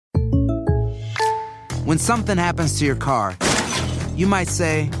When something happens to your car, you might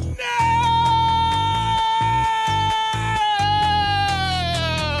say,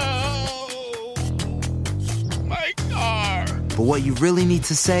 My car! but what you really need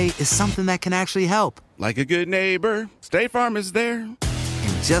to say is something that can actually help. Like a good neighbor, State Farm is there. And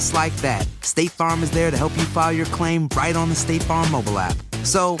just like that, State Farm is there to help you file your claim right on the State Farm mobile app.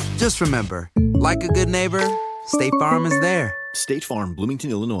 So just remember, like a good neighbor, State Farm is there. State Farm,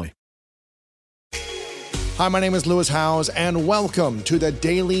 Bloomington, Illinois. Hi, my name is Lewis Howes, and welcome to the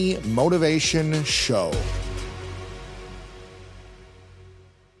Daily Motivation Show.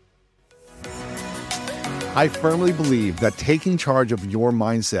 I firmly believe that taking charge of your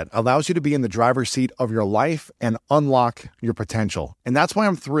mindset allows you to be in the driver's seat of your life and unlock your potential. And that's why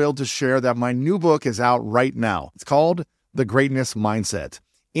I'm thrilled to share that my new book is out right now. It's called The Greatness Mindset.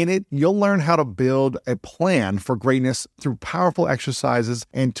 In it, you'll learn how to build a plan for greatness through powerful exercises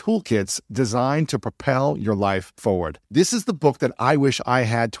and toolkits designed to propel your life forward. This is the book that I wish I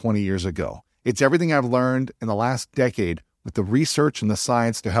had 20 years ago. It's everything I've learned in the last decade with the research and the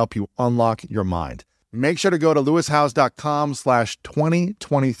science to help you unlock your mind. Make sure to go to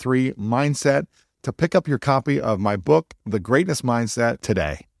lewishowes.com/2023mindset to pick up your copy of my book, The Greatness Mindset,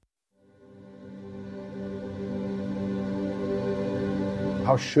 today.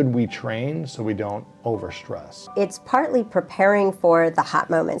 How should we train so we don't overstress? It's partly preparing for the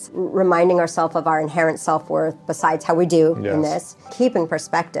hot moments, reminding ourselves of our inherent self-worth besides how we do in this, keeping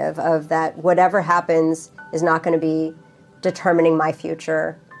perspective of that whatever happens is not going to be determining my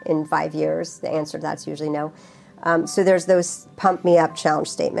future in 5 years. The answer to that's usually no. So there's those pump me up challenge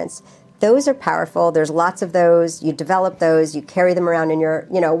statements. Those are powerful. There's lots of those. You develop those. You carry them around in your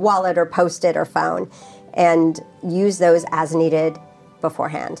wallet or Post-it or phone and use those as needed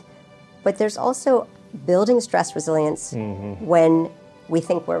beforehand. But there's also building stress resilience when we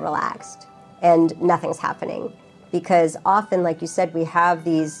think we're relaxed and nothing's happening. Because often, like you said, we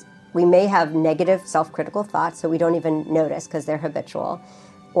may have negative self-critical thoughts, so we don't even notice because they're habitual,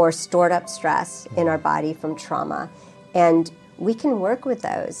 or stored up stress in our body from trauma. And we can work with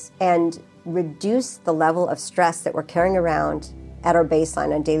those and reduce the level of stress that we're carrying around at our baseline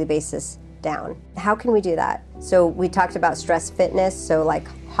on a daily basis down. How can we do that? So we talked about stress fitness, so like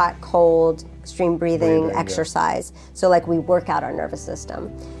hot, cold, extreme breathing exercise. So like we work out our nervous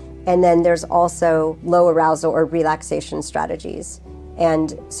system. And then there's also low arousal or relaxation strategies.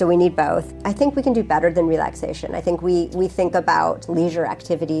 And so we need both. I think we can do better than relaxation. I think we think about leisure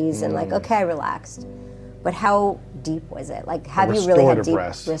activities and like, okay, I relaxed. But how deep was it? Like, have you really had deep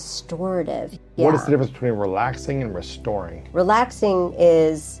rest. Restorative? Yeah. What is the difference between relaxing and restoring? Relaxing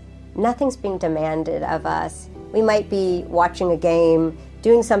is nothing's being demanded of us. We might be watching a game,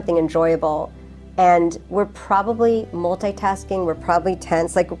 doing something enjoyable, and we're probably multitasking, we're probably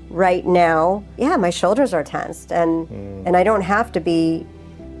tense. Like right now, my shoulders are tensed, and I don't have to be.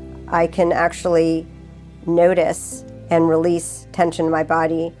 I can actually notice and release tension in my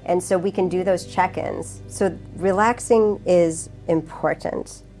body, and so we can do those check-ins. So relaxing is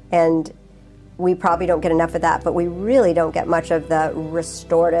important, and we probably don't get enough of that, but we really don't get much of the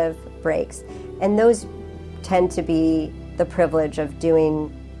restorative breaks. And those tend to be the privilege of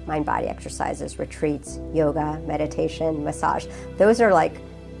doing mind-body exercises, retreats, yoga, meditation, massage. Those are like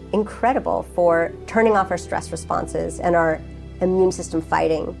incredible for turning off our stress responses and our immune system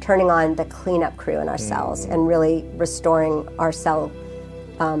fighting, turning on the cleanup crew in our cells and really restoring our cell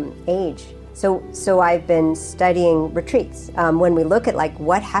age. So I've been studying retreats. When we look at like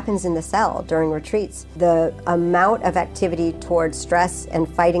what happens in the cell during retreats, the amount of activity towards stress and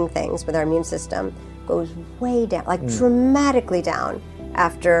fighting things with our immune system goes way down, like dramatically down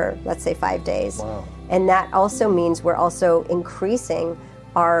after, let's say, 5 days. Wow. And that also means we're also increasing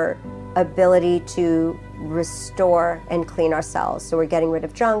our ability to restore and clean our cells. So we're getting rid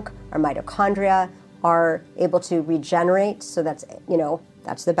of junk, our mitochondria are able to regenerate, so that's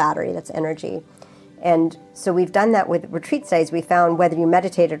the battery, that's energy. And so we've done that with retreat studies. We found whether you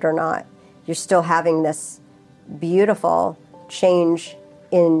meditated or not, you're still having this beautiful change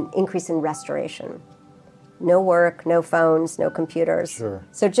in increase in restoration. No work, no phones, no computers. Sure.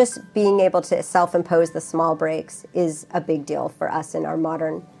 So just being able to self-impose the small breaks is a big deal for us in our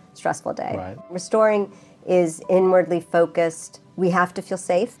modern stressful day. Right. Restoring is inwardly focused. We have to feel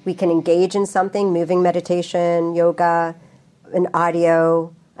safe. We can engage in something, moving meditation, yoga, an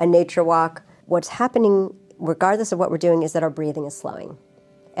audio, a nature walk. What's happening, regardless of what we're doing, is that our breathing is slowing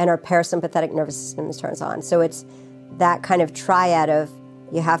and our parasympathetic nervous system turns on. So it's that kind of triad of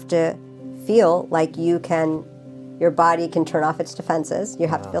you have to feel like your body can turn off its defenses. You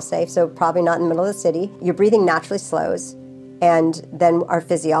have to feel safe, so probably not in the middle of the city. Your breathing naturally slows. And then our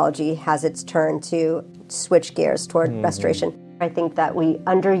physiology has its turn to switch gears toward restoration. I think that we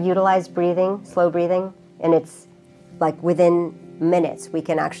underutilize breathing, slow breathing, and it's like within minutes we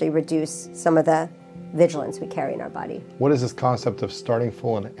can actually reduce some of the vigilance we carry in our body. What is this concept of starting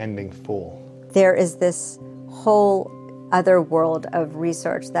full and ending full? There is this whole other world of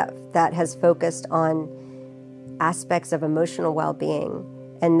research that has focused on aspects of emotional well-being,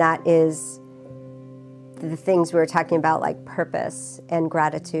 and that is the things we were talking about, like purpose and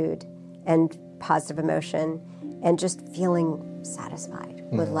gratitude and positive emotion and just feeling satisfied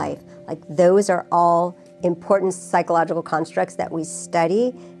with life. Like those are all important psychological constructs that we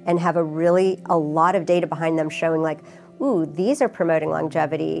study and have a lot of data behind them showing like, ooh, these are promoting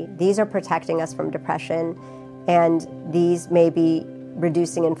longevity, these are protecting us from depression, and these may be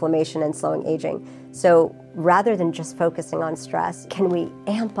reducing inflammation and slowing aging. So rather than just focusing on stress, can we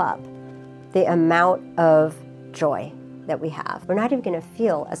amp up the amount of joy that we have? We're not even going to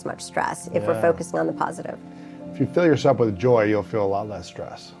feel as much stress if we're focusing on the positive. If you fill yourself with joy, you'll feel a lot less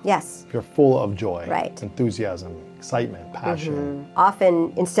stress. Yes. If you're full of joy, right, enthusiasm, excitement, passion.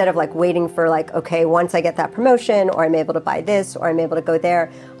 Often, instead of like waiting for like, okay, once I get that promotion, or I'm able to buy this, or I'm able to go there,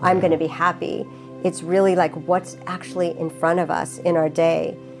 I'm going to be happy. It's really like what's actually in front of us in our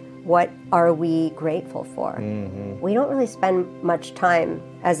day. What are we grateful for? We don't really spend much time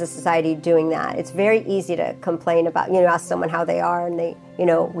as a society doing that. It's very easy to complain about, ask someone how they are, and they,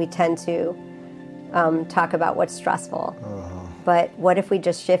 we tend to talk about what's stressful. But what if we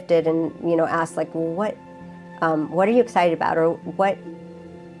just shifted and, asked like, well, what are you excited about, or what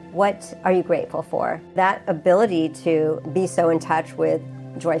are you grateful for? That ability to be so in touch with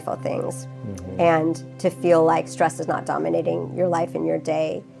joyful things and to feel like stress is not dominating your life and your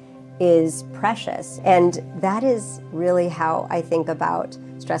day is precious. And that is really how I think about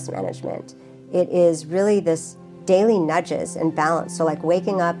stress management. It is really this daily nudges and balance. So like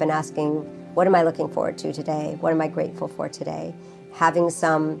waking up and asking, what am I looking forward to today? What am I grateful for today? Having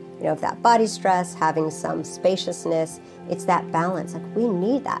some, of that body stress, having some spaciousness. It's that balance. Like we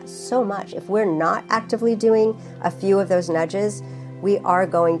need that so much. If we're not actively doing a few of those nudges, we are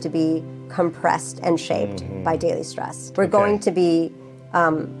going to be compressed and shaped by daily stress. We're going to be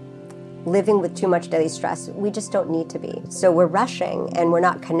living with too much daily stress. We just don't need to be. So we're rushing and we're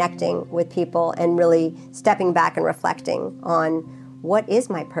not connecting with people and really stepping back and reflecting on what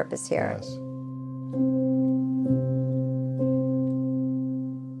is my purpose here. Yes.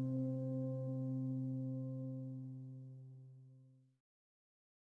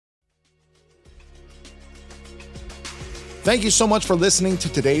 Thank you so much for listening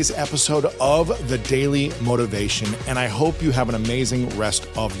to today's episode of The Daily Motivation, and I hope you have an amazing rest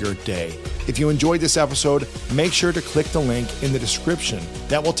of your day. If you enjoyed this episode, make sure to click the link in the description.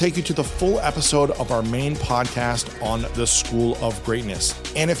 That will take you to the full episode of our main podcast on the School of Greatness.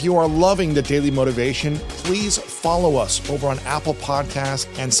 And if you are loving The Daily Motivation, please follow us over on Apple Podcasts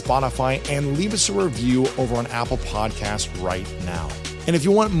and Spotify, and leave us a review over on Apple Podcasts right now. And if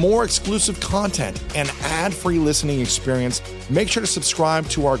you want more exclusive content and ad-free listening experience, make sure to subscribe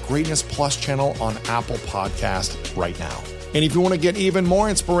to our Greatness Plus channel on Apple Podcasts right now. And if you want to get even more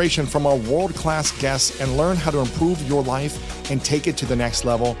inspiration from our world-class guests and learn how to improve your life and take it to the next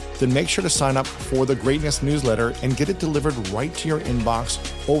level, then make sure to sign up for the Greatness newsletter and get it delivered right to your inbox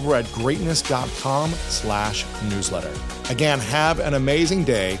over at greatness.com/newsletter. Again, have an amazing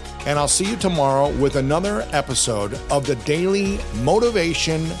day, and I'll see you tomorrow with another episode of the Daily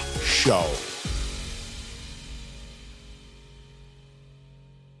Motivation Show.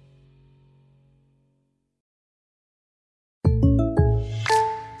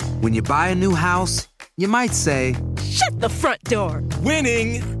 When you buy a new house, you might say, "Shut the front door."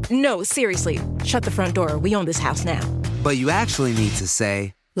 Winning! No, seriously, shut the front door. We own this house now. but you actually need to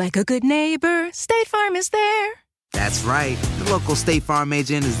say, like a good neighbor, State Farm is there. That's right. The local State Farm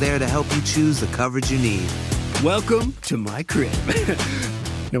agent is there to help you choose the coverage you need. Welcome to my crib.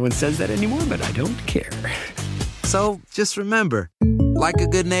 No one says that anymore, but I don't care. So just remember, like a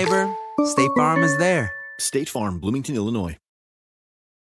good neighbor, State Farm is there. State Farm, Bloomington, Illinois.